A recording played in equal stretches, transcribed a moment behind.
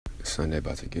Sunday,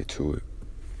 about to get to it.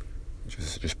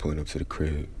 Just pulling up to the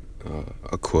crib.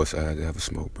 Of course, I had to have a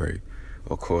smoke break.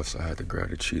 Of course, I had to grab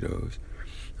the Cheetos.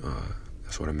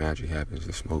 That's where the magic happens,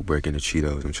 the smoke break and the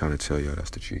Cheetos. I'm trying to tell y'all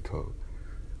that's the cheat code.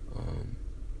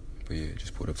 But yeah,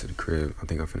 just pulled up to the crib. I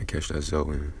think I'm finna catch that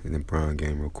Zoe and then Bron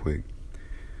game real quick.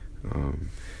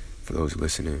 For those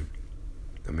listening,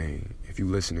 I mean, if you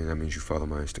listening, that means you follow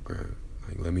my Instagram.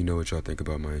 Like, let me know what y'all think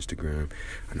about my Instagram.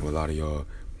 I know a lot of y'all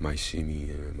might see me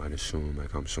and might assume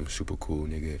like I'm some super cool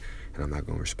nigga and I'm not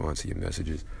gonna respond to your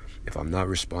messages. If I'm not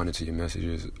responding to your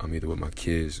messages, I'm either with my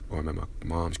kids or I'm at my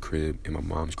mom's crib, and my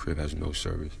mom's crib has no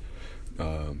service.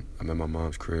 I'm at my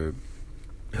mom's crib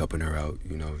helping her out.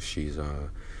 You know, she's under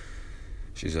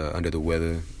the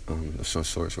weather of some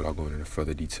sorts without going into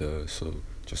further detail. So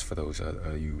just for those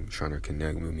you trying to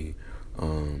connect with me,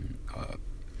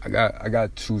 I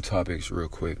got two topics real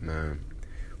quick, man.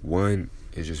 One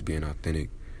is just being authentic,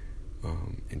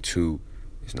 and two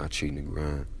is not cheating the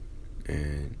grind.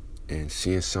 And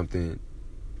seeing something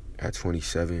at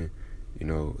 27, you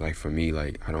know, like for me,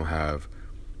 like I don't have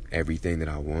everything that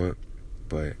I want,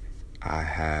 but I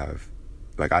have,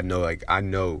 like I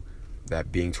know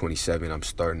that being 27, I'm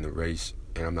starting the race,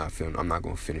 and I'm not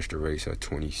going to finish the race at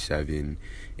 27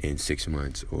 in 6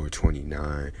 months or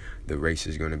 29. The race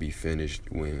is going to be finished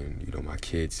when, you know, my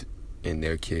kids and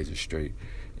their kids are straight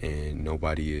and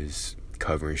nobody is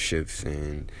covering shifts,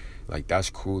 and like that's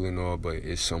cool and all, but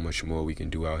it's so much more we can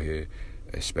do out here,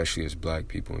 especially as black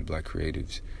people and black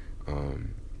creatives.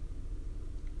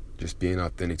 Just being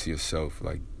authentic to yourself.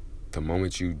 Like the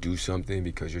moment you do something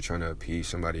because you're trying to appease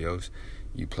somebody else,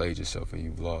 you played yourself and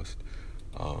you've lost.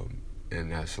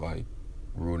 And that's like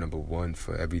rule number one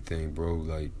for everything, bro.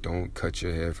 Like, don't cut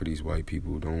your hair for these white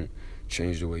people. Don't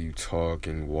change the way you talk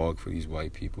and walk for these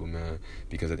white people, man.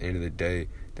 Because at the end of the day,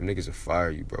 them niggas will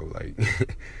fire you, bro. Like,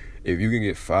 if you can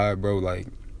get fired, bro, like,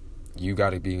 you got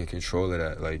to be in control of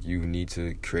that. Like, you need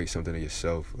to create something of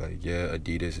yourself. Like, yeah,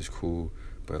 Adidas is cool,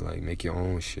 but, like, make your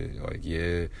own shit. Like,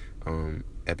 yeah,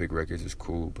 Epic Records is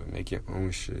cool, but make your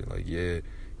own shit. Like, yeah,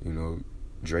 you know,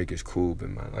 Drake is cool, but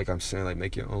man, like I'm saying, like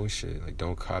make your own shit. Like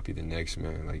don't copy the next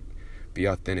man. Like be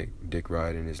authentic. Dick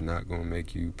riding is not gonna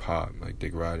make you pop. Like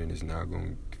dick riding is not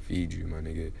gonna feed you, my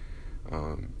nigga.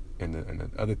 And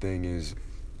the other thing is,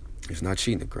 it's not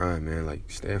cheating the grind, man. Like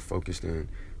staying focused and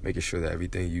making sure that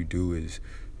everything you do is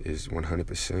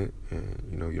 100%. And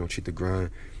you know you don't cheat the grind.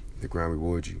 The grind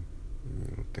rewards you. You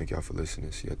know, thank y'all for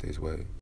listening. See y'all days way.